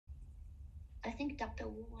I think Dr.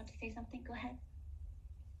 Wu wants to say something. Go ahead.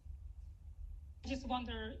 I just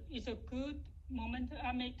wonder, it's a good moment.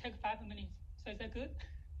 I may take 5 minutes. So is that good?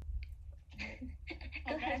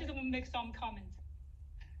 Go ahead. I just want to make some comments.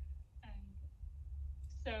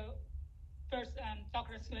 So first,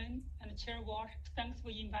 Dr. Swain and Chair Walsh, thanks for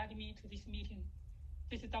inviting me to this meeting.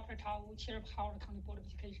 This is Dr. Tao Wu, Chair of Howard County Board of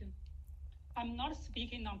Education. I'm not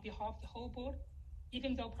speaking on behalf of the whole board,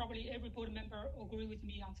 even though probably every board member agree with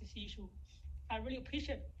me on this issue. I really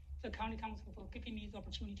appreciate the County Council for giving me the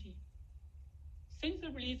opportunity. Since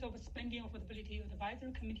the release of Spending Affordability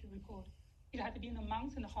Advisory Committee report, it has been a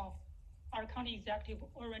month and a half. Our county executive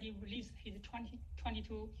already released his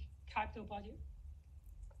 2022 capital budget.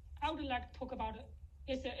 I would like to talk about the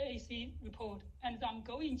SAAC report and the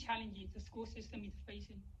ongoing challenges the school system is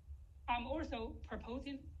facing. I'm also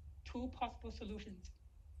proposing 2 possible solutions.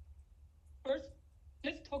 First,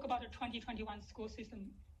 let's talk about the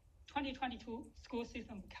 2022 school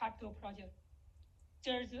system capital project.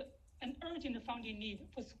 There's an urgent funding need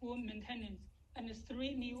for school maintenance and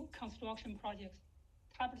 3 new construction projects,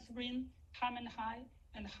 Talbot Spring, Hammond High,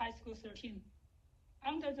 and High School 13.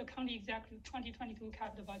 Under the county executive 2022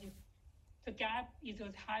 capital budget, the gap is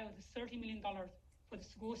as high as $30 million for the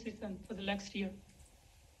school system for the next year.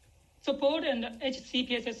 The Board and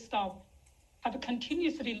HCPSS staff have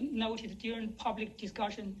continuously noted during public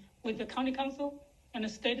discussion with the County Council and the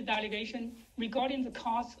State Delegation regarding the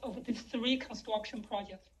cost of the 3 construction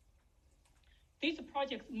projects. These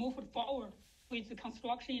projects moved forward with the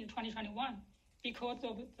construction in 2021 because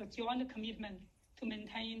of the joint commitment to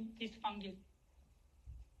maintain this funding.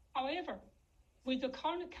 However, with the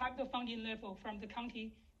current capital funding level from the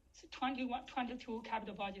county 2022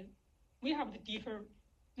 capital budget, we have to defer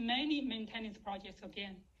many maintenance projects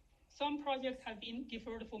again. Some projects have been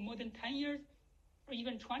deferred for more than 10 years or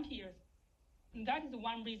even 20 years. And that is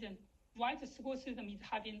one reason why the school system is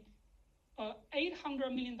having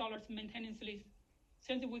 $800 million maintenance list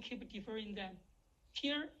since we keep deferring them.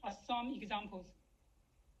 Here are some examples.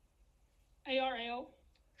 ARL,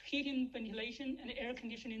 heating, ventilation, and air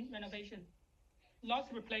conditioning renovation.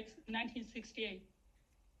 Last replaced 1968,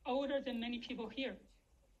 older than many people here,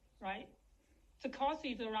 right? The cost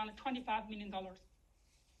is around $25 million.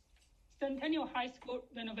 Centennial High School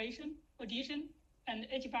renovation, addition, and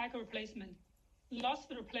HVAC replacement. Last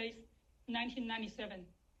replaced 1997.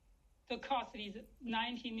 The cost is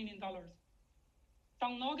 $90 million.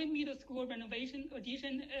 Dunlogan Middle School renovation,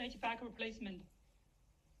 addition, and HVAC replacement.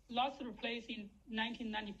 Last replaced in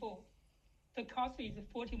 1994. The cost is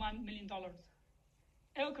 $41 million.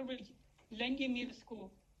 Elk Ridge Landing Middle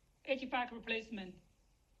School, HVAC replacement.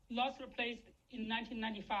 Last replaced in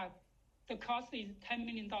 1995. The cost is $10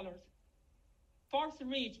 million. Forest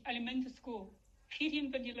Ridge Elementary School,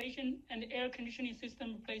 heating, ventilation, and air conditioning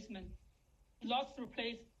system replacement. Last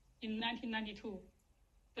replaced in 1992.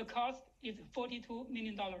 The cost is $42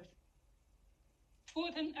 million.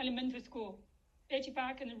 Fulton Elementary School,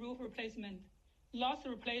 HVAC and roof replacement. Last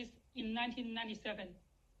replaced in 1997.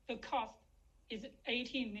 The cost is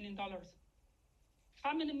 $18 million.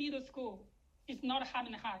 Hammond Middle School is not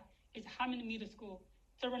Hammond High, it's Hammond Middle School.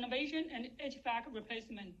 The renovation and HVAC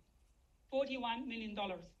replacement, $41 million.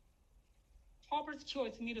 Harper's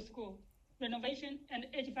Choice Middle School, renovation and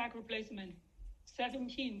HVAC replacement,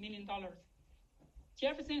 $17 million.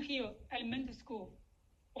 Jefferson Hill Elementary School,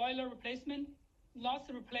 boiler replacement, last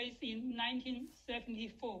replaced in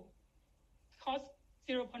 1974, cost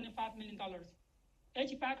 $0.5 million.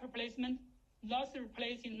 HVAC replacement, last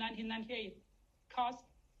replaced in 1998, cost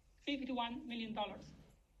 $51 million.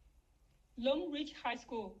 Long Ridge High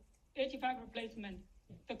School, HVAC replacement,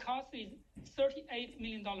 the cost is $38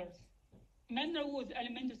 million. Manor Woods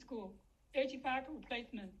Elementary School, HVAC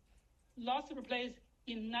replacement, last replaced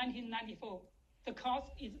in 1994, the cost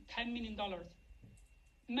is $10 million.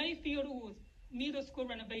 Mayfield Woods Middle School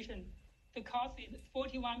renovation, the cost is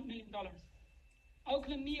 $41 million.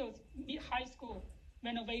 Oakland Mills High School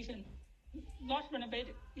renovation, last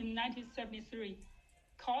renovated in 1973,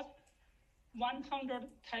 cost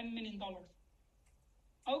 $110 million.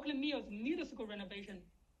 Oakland Mills Middle School renovation,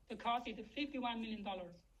 the cost is $51 million.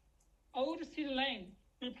 Old City Lane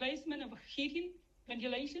replacement of heating,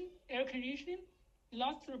 ventilation, air conditioning,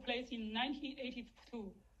 last replaced in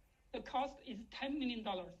 1982. The cost is $10 million.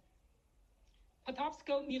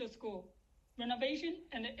 Patapsco Middle School renovation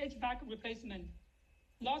and HVAC replacement,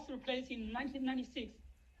 last replaced in 1996.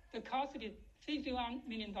 The cost is $51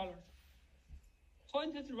 million.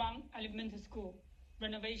 Pointers Run Elementary School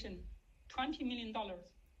renovation, $20 million.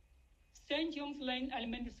 St. John's Lane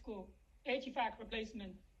Elementary School HVAC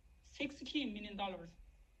replacement, $16 million.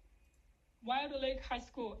 Wild Lake High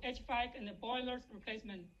School HVAC and the boilers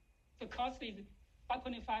replacement, the cost is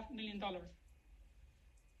 $5.5 million.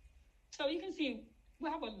 So you can see we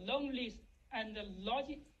have a long list and a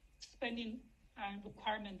large spending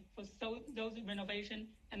requirement for those renovation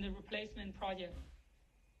and the replacement projects.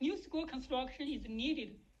 New school construction is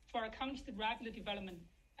needed for our county's rapid development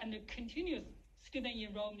and the continuous student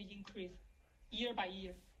enrollment increase year by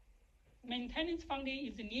year. Maintenance funding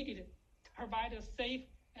is needed to provide a safe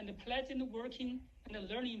and a pleasant working and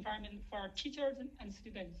learning environment for our teachers and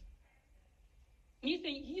students.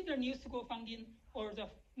 Missing either new school funding or the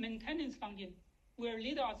maintenance funding will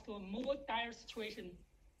lead us to a more dire situation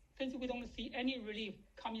since we don't see any relief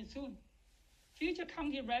coming soon. Future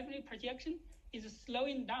county revenue projection is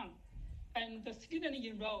slowing down, and the student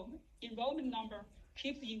enrollment number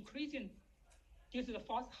keeps increasing due to the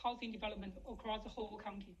fast housing development across the whole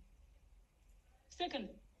county. Second,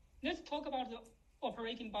 let's talk about the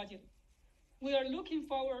operating budget. We are looking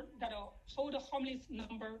forward that a hold harmless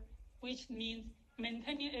number, which means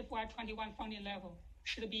maintaining FY21 funding level,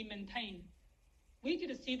 should be maintained. We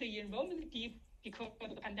did see the enrollment dip because of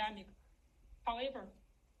the pandemic. However,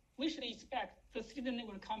 we should expect the student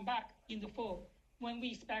will come back in the fall when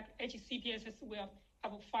we expect HCPSS will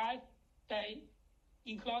have a 5-day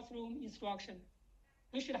in-classroom instruction.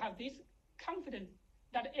 We should have this confidence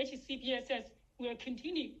that HCPSS will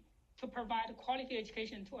continue to provide quality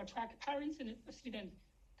education to attract parents and students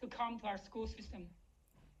to come to our school system.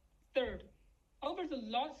 Third, over the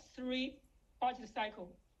last 3 budget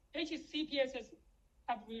cycles, HCPSS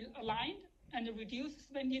have realigned and reduced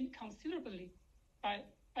spending considerably by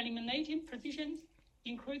eliminating positions,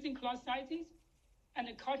 increasing class sizes, and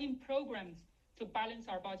cutting programs to balance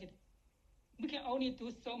our budget. We can only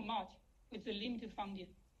do so much with the limited funding.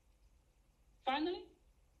 Finally,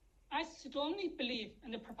 I strongly believe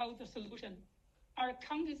in the proposed solution. Our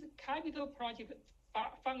county's capital project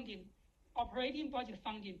funding, operating budget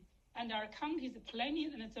funding, and our county's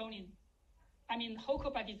planning and zoning, HOCO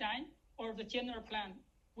by design or the general plan,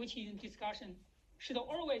 which is in discussion, should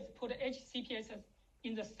always put HCPSS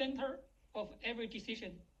in the center of every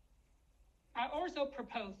decision. I also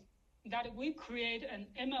propose that we create an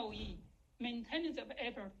MOE, maintenance of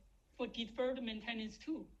effort for deferred maintenance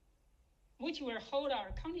too, which will hold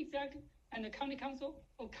our county executive and the county council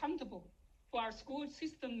accountable for our school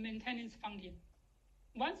system maintenance funding.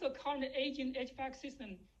 Once the current aging HVAC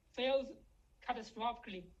system fails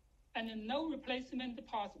catastrophically and no replacement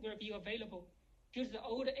parts will be available due to the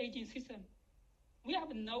old aging system, we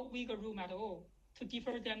have no wiggle room at all to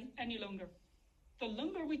defer them any longer. The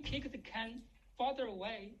longer we kick the can farther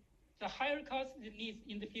away, the higher cost it needs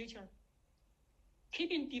in the future.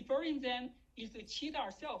 Keeping deferring them is to cheat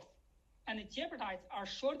ourselves and jeopardize our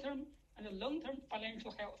short-term and long-term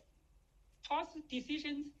financial health. Past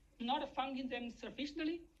decisions not funding them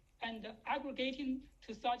sufficiently and aggregating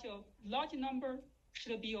to such a large number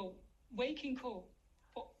should be a waking call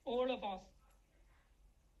for all of us.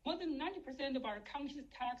 More than 90% of our county's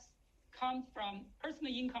tax comes from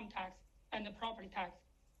personal income tax and property tax.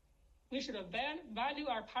 We should value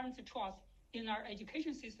our parents' trust in our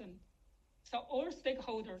education system. So all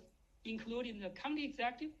stakeholders, including the county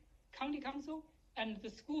executive, county council, and the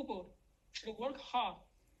school board, should work hard,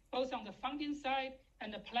 both on the funding side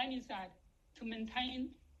and the planning side, to maintain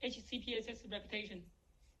HCPSS reputation.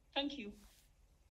 Thank you.